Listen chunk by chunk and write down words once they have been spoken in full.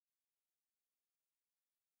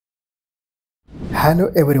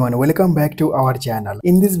Hello everyone, welcome back to our channel.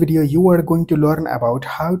 In this video you are going to learn about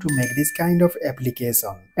how to make this kind of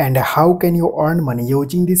application and how can you earn money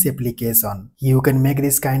using this application. You can make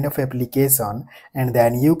this kind of application and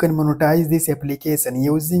then you can monetize this application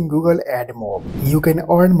using Google AdMob. You can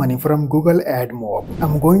earn money from Google AdMob.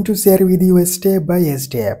 I'm going to share with you a step by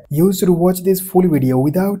step. You should watch this full video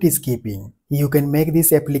without skipping. You can make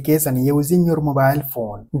this application using your mobile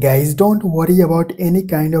phone. Guys, don't worry about any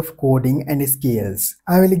kind of coding and skills.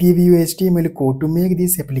 I will give you HTML code to make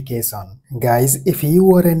this application. Guys, if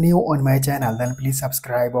you are new on my channel, then please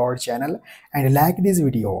subscribe our channel and like this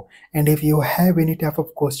video. And if you have any type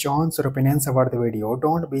of questions or opinions about the video,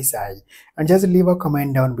 don't be shy and just leave a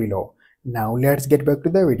comment down below. Now let's get back to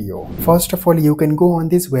the video. First of all, you can go on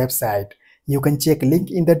this website. You can check link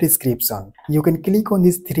in the description. You can click on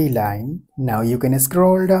this 3 line. Now you can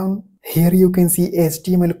scroll down. Here you can see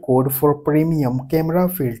HTML code for premium camera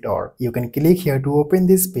filter. You can click here to open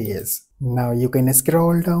this page. Now you can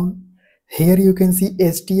scroll down. Here you can see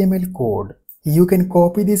HTML code. You can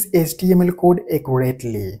copy this HTML code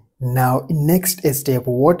accurately. Now in next step,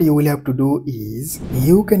 what you will have to do is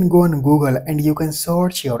you can go on Google and you can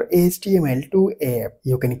search your HTML2 app.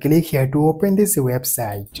 You can click here to open this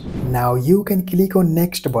website. Now you can click on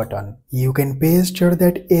next button. You can paste here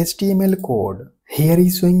that HTML code. Here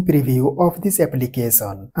is showing preview of this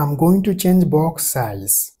application. I'm going to change box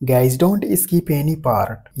size. Guys, don't skip any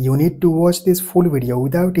part. You need to watch this full video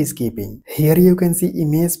without skipping. Here you can see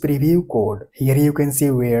image preview code. Here you can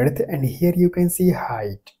see width and here you can see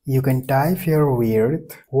height. You can type your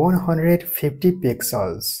width 150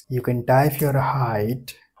 pixels. You can type your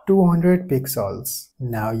height 200 pixels.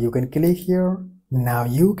 Now you can click here. Now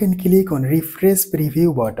you can click on refresh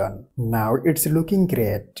preview button. Now it's looking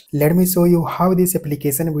great. Let me show you how this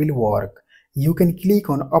application will work. You can click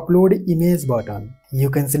on upload image button. You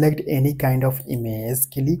can select any kind of image.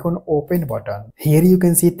 Click on open button. Here you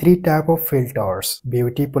can see 3 type of filters: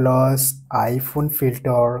 beauty plus, iPhone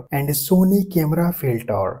filter and Sony camera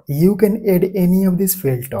filter. You can add any of this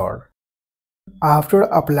filter. After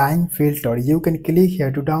applying filter, you can click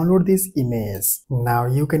here to download this image. Now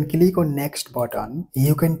you can click on next button.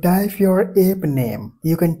 You can type your app name.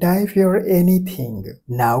 You can type your anything.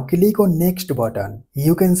 Now click on next button.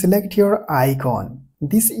 You can select your icon.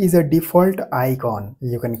 This is a default icon.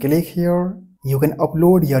 You can click here. You can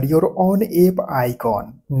upload your own app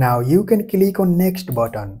icon. Now you can click on next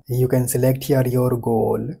button. You can select here your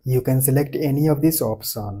goal. You can select any of this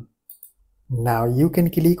option. Now you can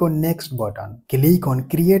click on next button. Click on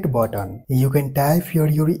create button. You can type here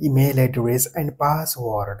your email address and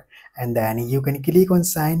password and then you can click on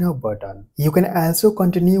sign up button. You can also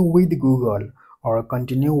continue with Google or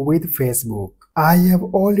continue with Facebook. I have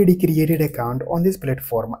already created account on this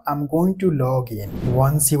platform. I'm going to log in.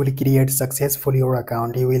 Once you will create successfully your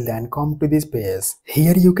account, you will then come to this page.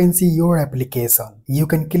 Here you can see your application. You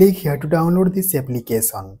can click here to download this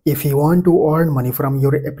application. If you want to earn money from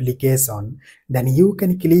your application, then you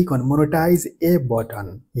can click on monetize app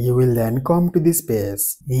button. You will then come to this page.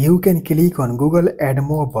 You can click on Google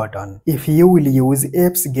AdMob button. If you will use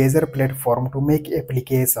Tipstv4you platform to make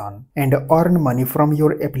application and earn money from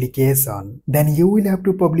your application, then you will have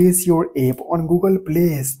to publish your app on Google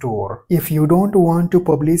Play Store. If you don't want to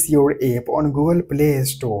publish your app on Google Play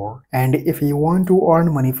Store and if you want to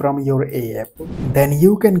earn money from your app, then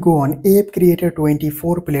you can go on App Creator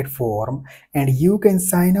 24 platform and you can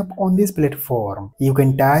sign up on this platform. You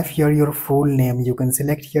can type here your full name. You can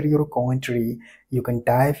select here your country. You can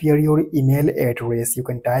type here your email address. You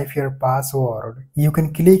can type your password. You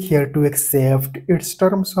can click here to accept its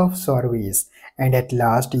terms of service. And at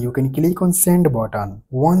last you can click on send button.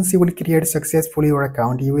 Once you will create successfully your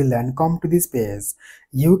account, you will then come to this page.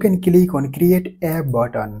 You can click on create app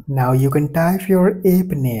button. Now you can type your app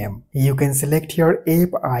name. You can select your app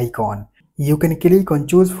icon. You can click on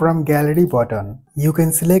choose from gallery button. You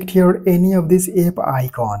can select here any of this app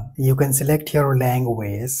icon. You can select your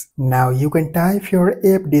language. Now you can type your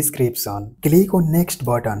app description. Click on next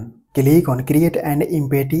button. Click on create an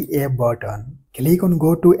empty app button. Click on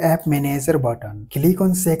go to app manager button. Click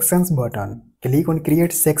on sections button. Click on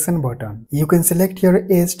create section button. You can select your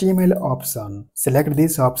HTML option. Select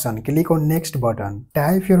this option. Click on next button.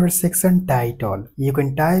 Type your section title. You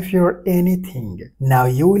can type your anything. Now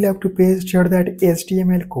you will have to paste here that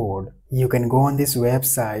HTML code. You can go on this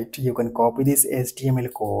website. You can copy this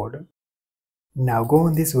HTML code. Now go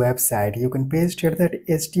on this website, you can paste here that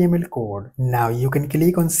HTML code. Now you can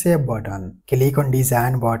click on save button, click on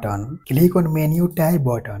design button, click on menu type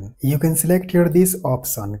button. You can select here this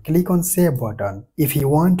option, click on save button. If you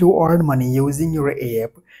want to earn money using your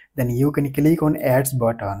app, then you can click on ads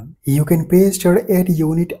button. You can paste your ad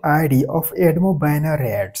unit ID of AdMob banner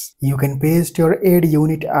ads. You can paste your ad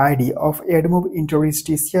unit ID of AdMob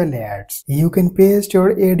interstitial ads. You can paste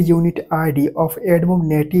your ad unit ID of AdMob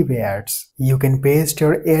native ads. You can paste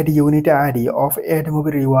your ad unit ID of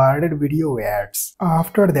AdMob rewarded video ads.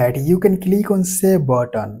 After that, you can click on save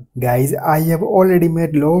button. Guys, I have already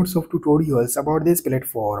made lots of tutorials about this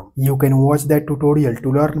platform. You can watch that tutorial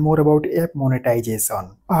to learn more about app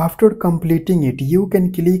monetization. After completing it, you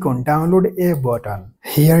can click on download app button.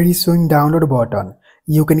 Here is showing download button.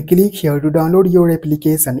 You can click here to download your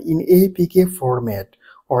application in APK format,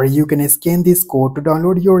 or you can scan this code to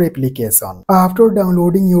download your application. After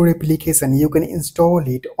downloading your application, you can install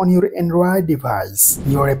it on your Android device.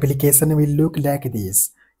 Your application will look like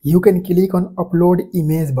this. You can click on upload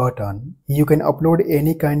image button. You can upload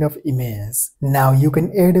any kind of image. Now you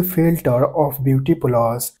can add a filter of beauty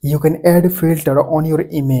plus. You can add filter on your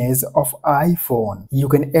image of iPhone. You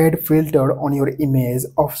can add filter on your image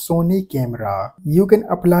of Sony camera. You can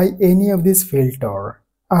apply any of this filter.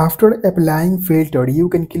 After applying filter, you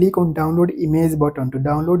can click on download image button to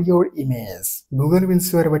download your image. Google will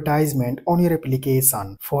show advertisement on your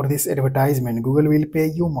application. For this advertisement, Google will pay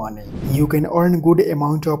you money. You can earn good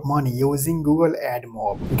amount of money using Google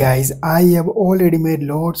AdMob. Guys, I have already made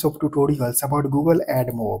lots of tutorials about Google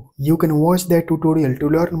AdMob. You can watch that tutorial to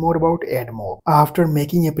learn more about AdMob. After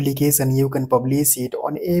making application, you can publish it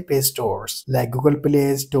on app stores like Google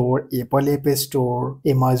Play Store, Apple App Store,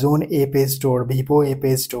 Amazon App Store, Vivo App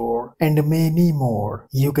Store, and many more.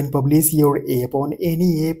 You can publish your app on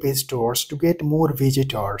any app stores to get more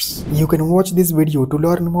visitors. You can watch this video to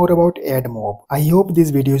learn more about AdMob. I hope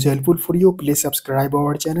this video is helpful for you. Please subscribe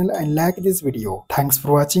our channel and like this video. Thanks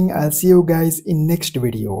for watching. I'll see you guys in next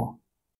video.